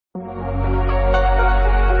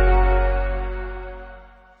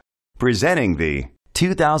Presenting the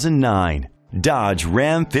 2009 Dodge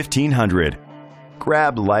Ram 1500.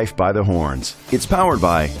 Grab life by the horns. It's powered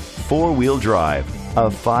by four-wheel drive, a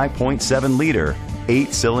 5.7-liter,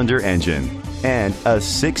 8-cylinder engine, and a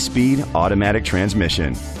 6-speed automatic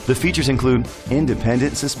transmission. The features include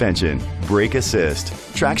independent suspension, brake assist,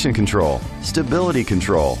 traction control, stability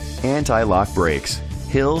control, anti-lock brakes,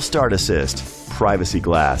 hill start assist, privacy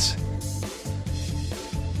glass.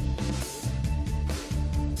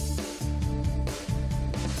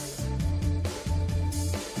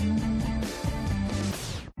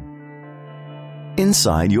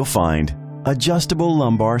 Inside you'll find adjustable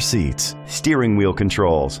lumbar seats, steering wheel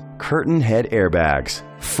controls, curtain head airbags,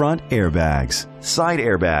 front airbags,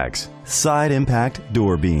 side impact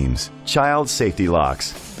door beams, child safety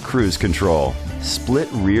locks, cruise control, split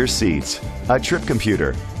rear seats, a trip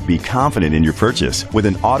computer. Be confident in your purchase with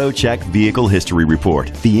an AutoCheck Vehicle History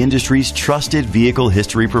Report, the industry's trusted vehicle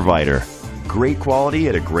history provider. Great quality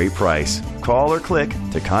at a great price. Call or click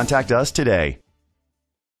to contact us today.